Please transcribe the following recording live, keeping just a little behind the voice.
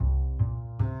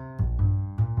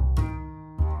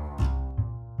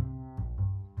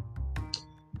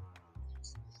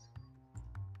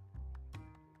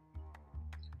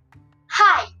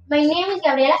My name is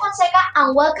Gabriela Fonseca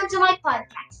and welcome to my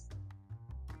podcast.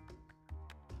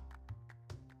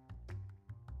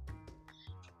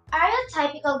 Are you a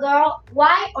typical girl?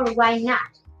 Why or why not?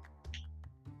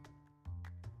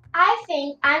 I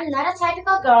think I'm not a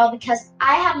typical girl because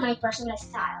I have my personal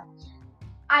style.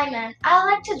 I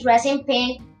like to dress in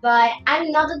pink, but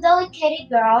I'm not the delicate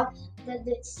girl that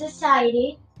the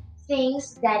society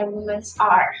thinks that women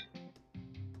are.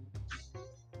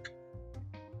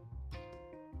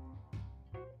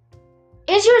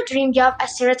 Is your dream job a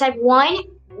stereotype one?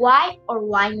 Why or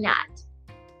why not?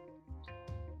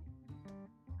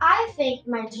 I think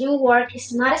my dream work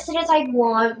is not a stereotype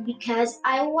one because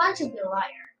I want to be a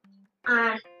lawyer.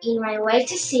 And in my way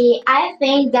to see, I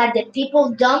think that the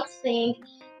people don't think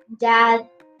that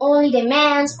only the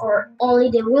men's or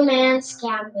only the women's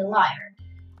can be lawyer.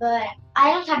 But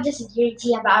I don't have the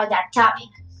security about that topic.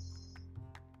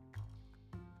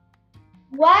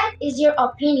 What is your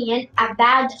opinion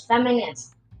about the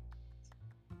feminism?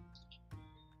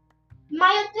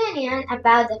 My opinion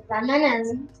about the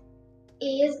feminism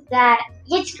is that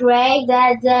it's great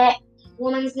that the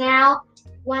women now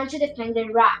want to defend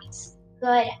their rights.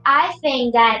 But I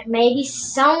think that maybe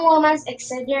some women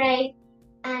exaggerate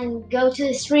and go to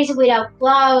the streets without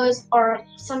clothes or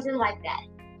something like that.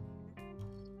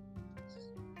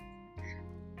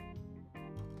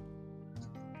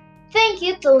 Thank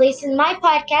you to listen my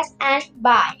podcast and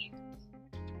bye.